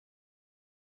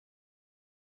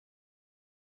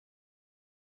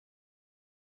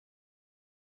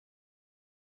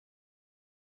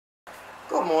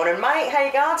Good morning, mate. How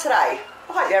you going today? I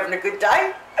hope you're having a good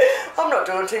day. I'm not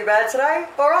doing too bad today.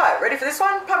 Alright, ready for this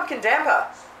one? Pumpkin damper.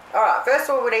 Alright, first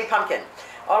of all we need pumpkin.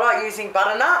 I like using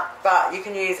butternut, but you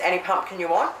can use any pumpkin you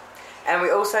want. And we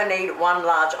also need 1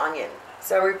 large onion.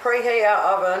 So we preheat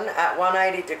our oven at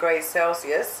 180 degrees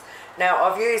Celsius. Now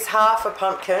I've used half a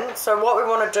pumpkin, so what we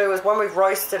want to do is when we've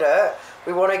roasted it,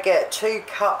 we want to get 2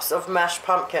 cups of mashed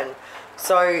pumpkin.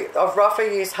 So I've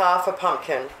roughly used half a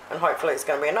pumpkin, and hopefully it's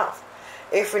going to be enough.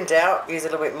 If in doubt, use a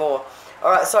little bit more.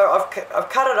 Alright, so I've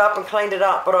cut it up and cleaned it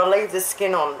up, but I leave the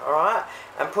skin on, alright?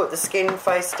 And put the skin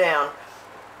face down.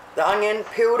 The onion,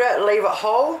 peeled it, leave it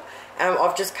whole. And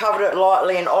I've just covered it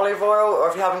lightly in olive oil, or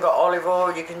if you haven't got olive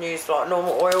oil, you can use like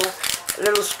normal oil. A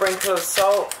little sprinkle of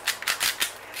salt.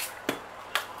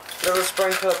 A little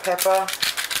sprinkle of pepper.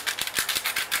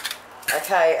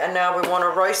 Okay, and now we want to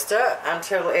roast it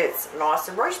until it's nice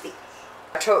and roasty.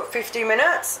 It took 50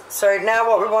 minutes, so now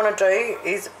what we want to do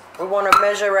is we want to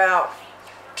measure out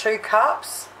 2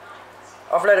 cups.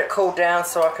 I've let it cool down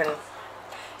so I can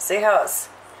see how it's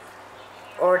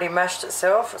already mashed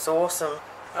itself. It's awesome.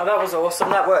 Oh, that was awesome.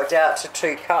 That worked out to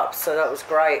 2 cups, so that was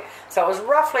great. So it was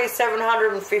roughly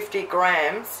 750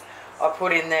 grams I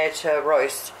put in there to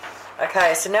roast.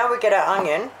 Okay, so now we get our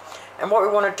onion, and what we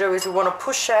want to do is we want to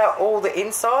push out all the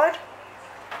inside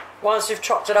once you've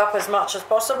chopped it up as much as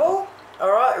possible.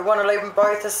 Alright, we want to leave them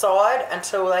both aside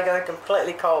until they go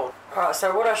completely cold. Alright,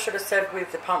 so what I should have said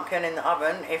with the pumpkin in the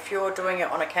oven, if you're doing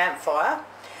it on a campfire,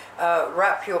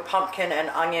 wrap your pumpkin and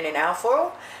onion in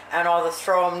alfoil and either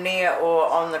throw them near or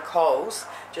on the coals.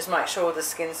 Just make sure the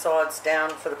skin side's down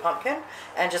for the pumpkin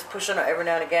and just push on it every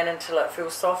now and again until it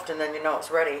feels soft, and then you know it's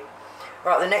ready.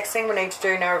 Right, the next thing we need to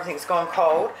do now everything's gone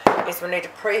cold is we need to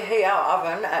preheat our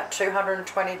oven at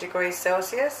 220 degrees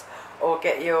Celsius, or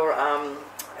get your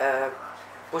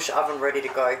bush oven ready to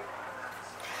go.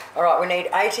 Alright, we need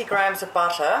 80 grams of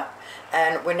butter,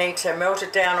 and we need to melt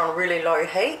it down on really low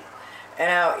heat. And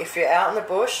now if you're out in the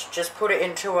bush, just put it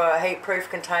into a heat proof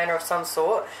container of some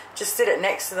sort. Just sit it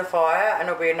next to the fire and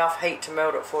it'll be enough heat to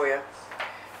melt it for you.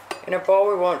 In a bowl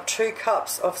we want 2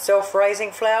 cups of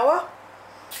self-raising flour,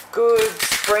 good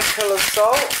sprinkle of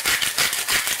salt,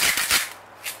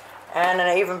 and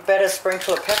an even better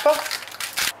sprinkle of pepper,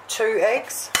 2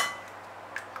 eggs,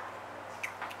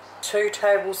 2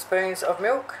 tablespoons of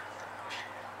milk,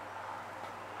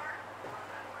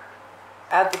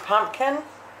 add the pumpkin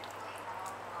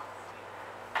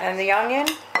and the onion,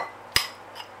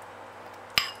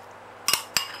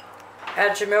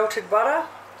 add your melted butter.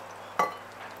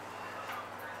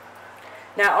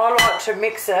 Now I like to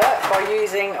mix it by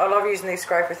using, I love using these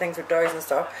scraper things with doughs and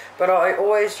stuff, but I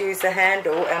always use the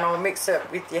handle, and I'll mix it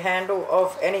with the handle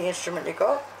of any instrument you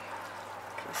got.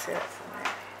 Can you see that from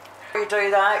there? You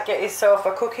do that, get yourself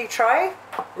a cookie tray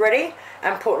ready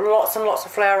and put lots and lots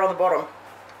of flour on the bottom.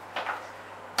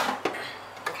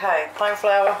 Okay, plain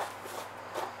flour.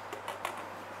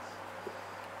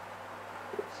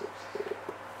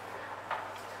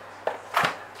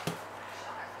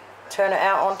 Turn it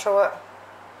out onto it.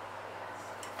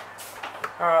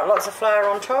 Alright, lots of flour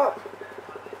on top.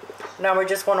 Now we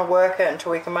just want to work it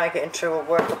until we can make it into a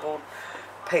workable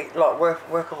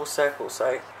circle.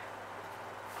 So,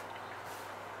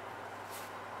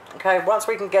 okay, once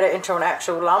we can get it into an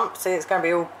actual lump, see it's going to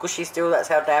be all gushy still, that's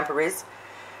how damper is.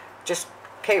 Just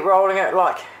keep rolling it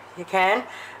like you can,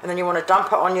 and then you want to dump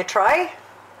it on your tray.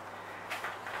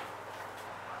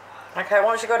 Okay,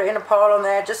 once you've got it in a pile on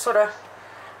there, just sort of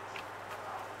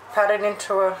pat it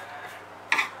into a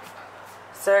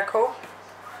circle,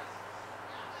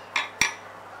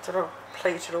 sort of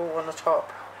pleat it all on the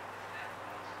top.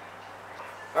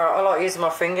 Alright, I like using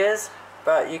my fingers,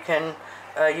 but you can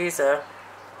use a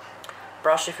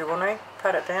brush if you want to.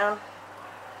 Pat it down.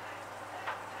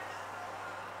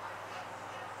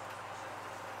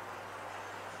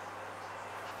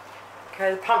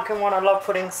 Okay, the pumpkin one I love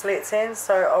putting slits in,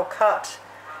 so I'll cut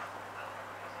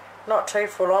not too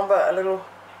full on, but a little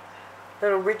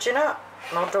ridge in it,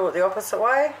 and I'll do it the opposite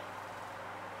way.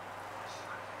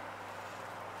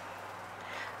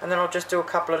 And then I'll just do a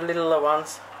couple of littler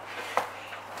ones.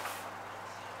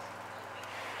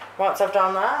 Once I've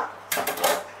done that,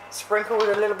 sprinkle with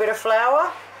a little bit of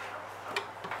flour.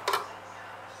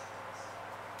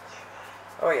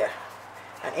 Oh yeah,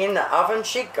 and in the oven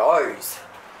she goes.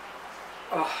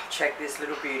 Oh, check this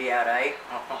little beauty out, eh?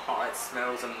 Oh, it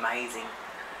smells amazing.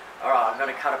 Alright, I'm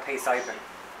going to cut a piece open.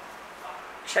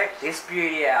 Check this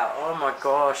beauty out. Oh my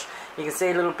gosh. You can see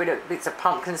a little bits of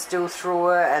pumpkin still through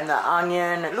it, and the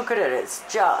onion. Look at it. It's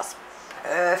just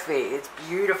perfect. It's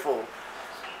beautiful.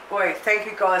 Boy, thank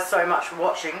you guys so much for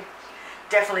watching.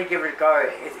 definitely give it a go.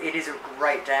 It is a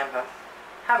great damper.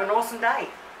 Have an awesome day.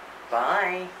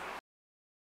 Bye.